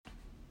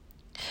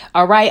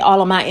All right,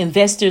 all of my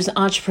investors,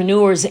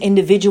 entrepreneurs,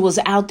 individuals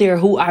out there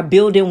who are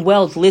building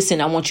wealth,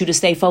 listen, I want you to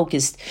stay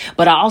focused.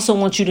 But I also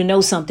want you to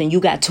know something. You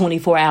got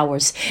 24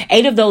 hours.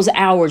 8 of those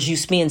hours you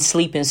spend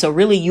sleeping. So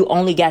really, you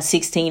only got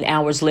 16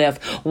 hours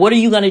left. What are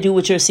you going to do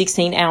with your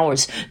 16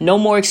 hours? No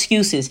more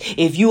excuses.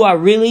 If you are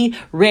really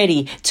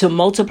ready to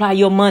multiply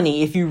your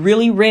money, if you're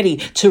really ready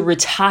to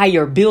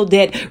retire, build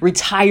that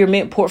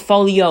retirement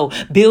portfolio,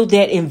 build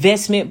that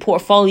investment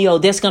portfolio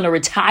that's going to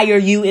retire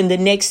you in the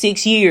next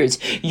 6 years,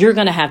 you're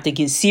going to have to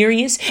get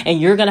serious,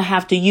 and you're going to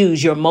have to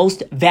use your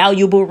most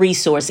valuable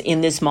resource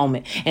in this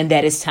moment. And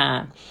that is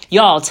time.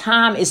 Y'all,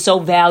 time is so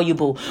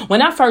valuable. When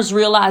I first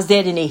realized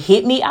that and it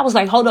hit me, I was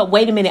like, hold up,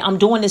 wait a minute. I'm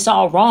doing this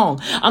all wrong.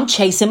 I'm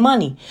chasing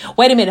money.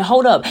 Wait a minute.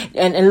 Hold up.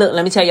 And look,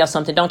 let me tell y'all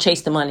something. Don't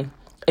chase the money.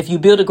 If you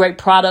build a great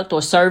product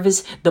or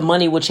service, the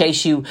money will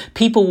chase you.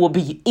 People will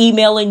be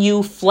emailing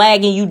you,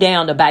 flagging you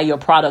down to buy your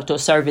product or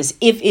service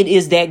if it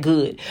is that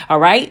good. All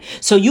right.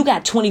 So you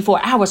got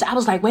 24 hours. I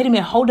was like, wait a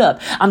minute, hold up.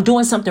 I'm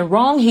doing something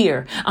wrong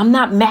here. I'm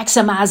not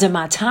maximizing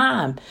my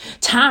time.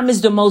 Time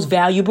is the most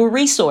valuable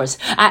resource.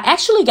 I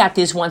actually got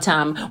this one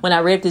time when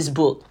I read this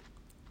book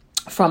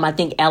from, I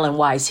think, Alan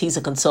Weiss. He's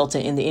a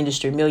consultant in the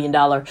industry, million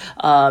dollar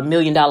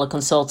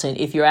consultant.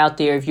 If you're out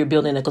there, if you're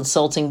building a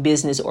consulting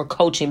business or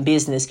coaching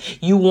business,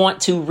 you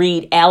want to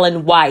read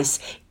Alan Weiss.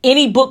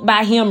 Any book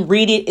by him,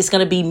 read it. It's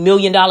going to be $1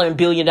 million and $1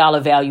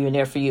 billion value in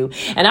there for you.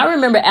 And I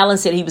remember Alan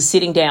said he was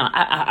sitting down.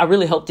 I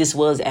really hope this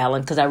was Alan,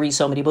 because I read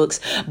so many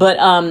books. But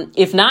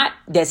if not,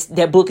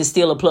 that book is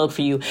still a plug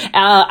for you.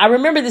 I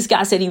remember this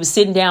guy said he was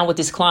sitting down with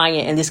this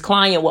client, and this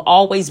client will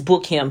always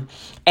book him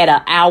at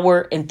an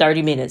hour and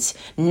 30 minutes,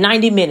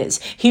 90 minutes.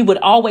 He would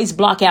always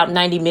block out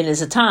 90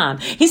 minutes of time.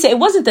 He said it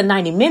wasn't the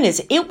 90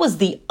 minutes. It was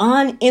the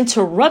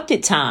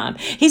uninterrupted time.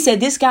 He said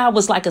this guy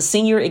was like a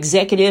senior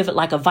executive,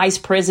 like a vice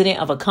president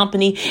of a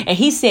company. And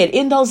he said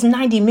in those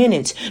 90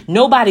 minutes,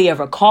 nobody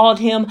ever called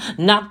him,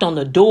 knocked on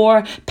the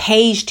door,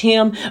 paged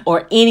him,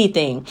 or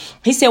anything.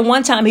 He said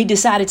one time he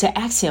decided to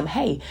ask him,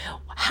 hey,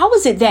 how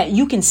is it that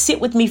you can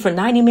sit with me for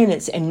 90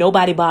 minutes and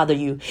nobody bother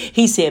you?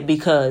 He said,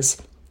 because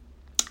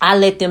I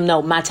let them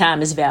know my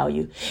time is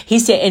value. He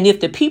said, and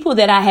if the people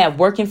that I have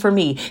working for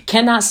me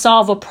cannot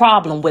solve a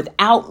problem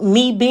without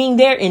me being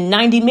there in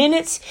 90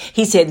 minutes,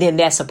 he said, then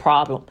that's a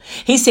problem.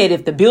 He said,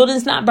 if the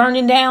building's not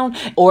burning down,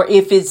 or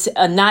if it's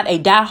not a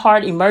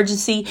die-hard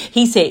emergency,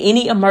 he said,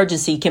 any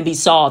emergency can be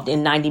solved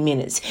in 90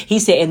 minutes. He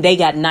said, and they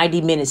got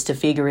 90 minutes to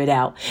figure it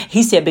out.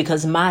 He said,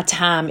 because my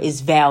time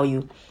is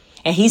value.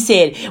 And he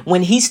said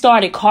when he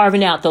started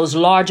carving out those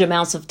large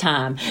amounts of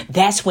time,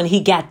 that's when he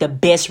got the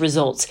best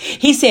results.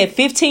 He said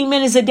 15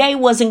 minutes a day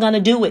wasn't going to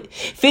do it.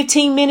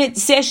 15-minute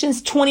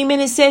sessions,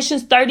 20-minute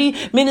sessions,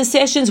 30-minute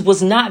sessions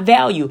was not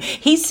value.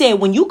 He said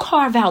when you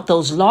carve out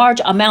those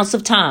large amounts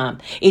of time,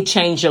 it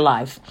changed your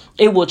life.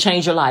 It will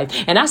change your life.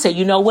 And I said,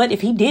 you know what?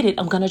 If he did it,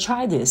 I'm going to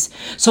try this.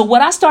 So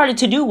what I started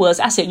to do was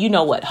I said, you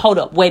know what? Hold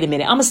up. Wait a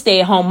minute. I'm a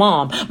stay-at-home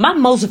mom. My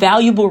most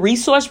valuable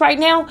resource right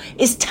now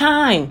is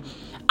time.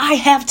 I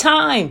have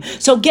time.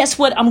 So guess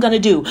what I'm going to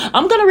do?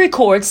 I'm going to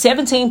record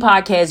 17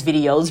 podcast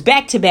videos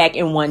back to back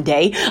in one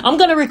day. I'm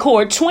going to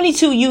record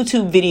 22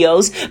 YouTube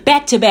videos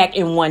back to back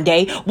in one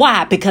day.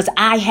 Why? Because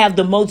I have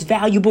the most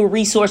valuable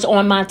resource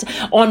in my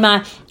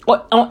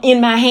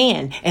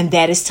hand, and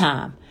that is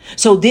time.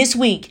 So this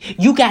week,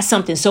 you got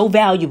something so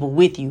valuable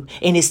with you,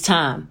 and it's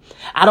time.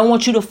 I don't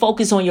want you to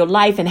focus on your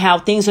life and how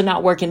things are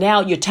not working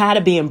out. You're tired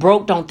of being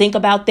broke. Don't think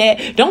about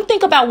that. Don't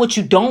think about what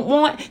you don't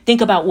want.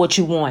 Think about what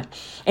you want.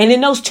 And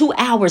in those 2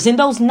 hours, in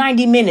those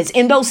 90 minutes,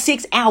 in those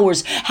 6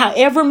 hours,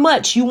 however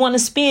much you want to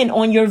spend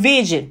on your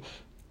vision,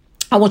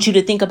 I want you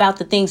to think about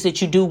the things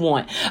that you do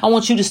want. I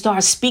want you to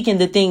start speaking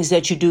the things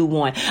that you do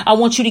want. I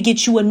want you to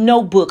get you a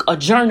notebook, a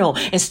journal,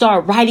 and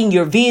start writing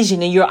your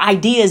vision and your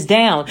ideas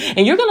down.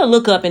 And you're going to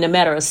look up in a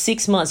matter of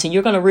 6 months, and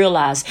you're going to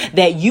realize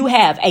that you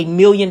have $1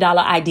 million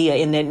idea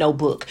in that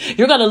notebook.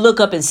 You're going to look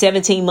up in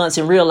 17 months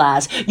and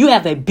realize you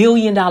have $1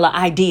 billion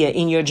idea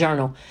in your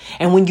journal.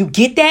 And when you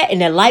get that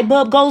and that light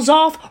bulb goes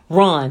off,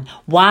 run.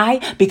 Why?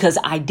 Because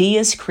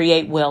ideas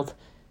create wealth.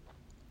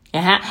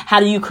 And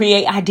how do you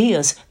create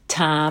ideas?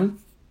 Time.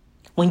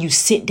 When you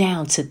sit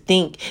down to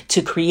think,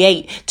 to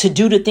create, to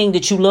do the thing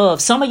that you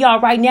love. Some of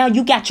y'all right now,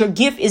 you got your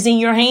gift is in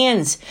your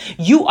hands.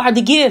 You are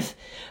the gift.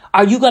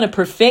 Are you going to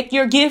perfect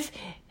your gift?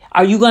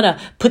 Are you going to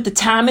put the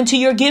time into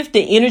your gift,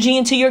 the energy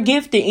into your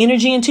gift, the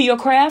energy into your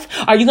craft?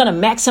 Are you going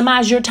to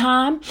maximize your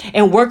time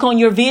and work on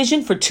your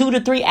vision for 2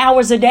 to 3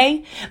 hours a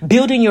day,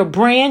 building your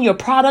brand, your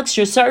products,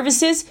 your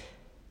services?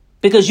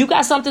 Because you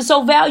got something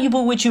so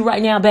valuable with you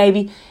right now,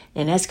 baby.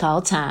 And that's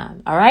called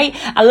time. All right.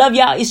 I love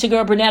y'all. It's your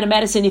girl, Bernetta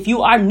Madison. If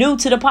you are new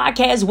to the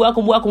podcast,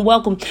 welcome, welcome,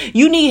 welcome.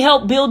 You need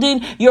help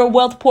building your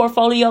wealth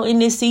portfolio in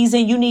this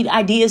season. You need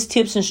ideas,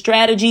 tips, and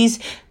strategies.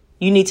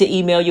 You need to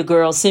email your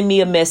girl. Send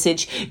me a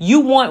message. You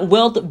want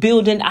wealth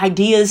building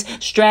ideas,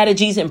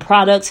 strategies, and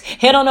products.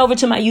 Head on over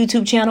to my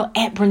YouTube channel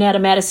at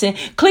Bernetta Madison.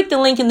 Click the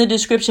link in the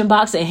description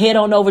box and head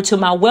on over to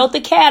my Wealth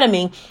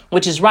Academy,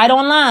 which is right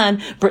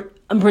online.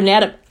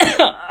 Bernetta.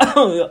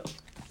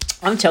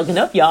 I'm choking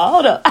up, y'all.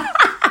 Hold up.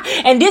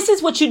 And this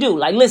is what you do.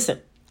 Like,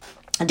 listen.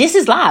 This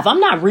is live. I'm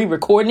not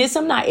re-recording this.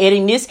 I'm not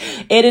editing this.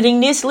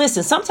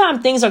 Listen,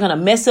 sometimes things are going to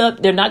mess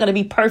up. They're not going to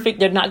be perfect.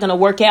 They're not going to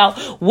work out.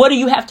 What do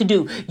you have to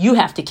do? You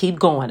have to keep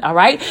going. All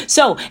right.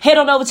 So head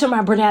on over to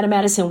my Bernetta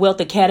Madison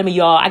Wealth Academy,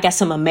 y'all. I got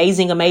some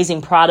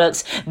amazing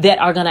products that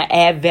are going to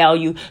add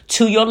value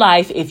to your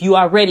life if you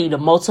are ready to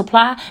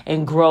multiply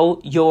and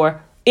grow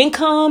your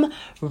income,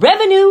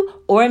 revenue,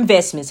 or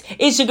investments.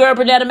 It's your girl,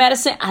 Bernetta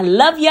Madison. I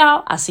love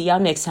y'all. I'll see y'all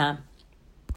next time.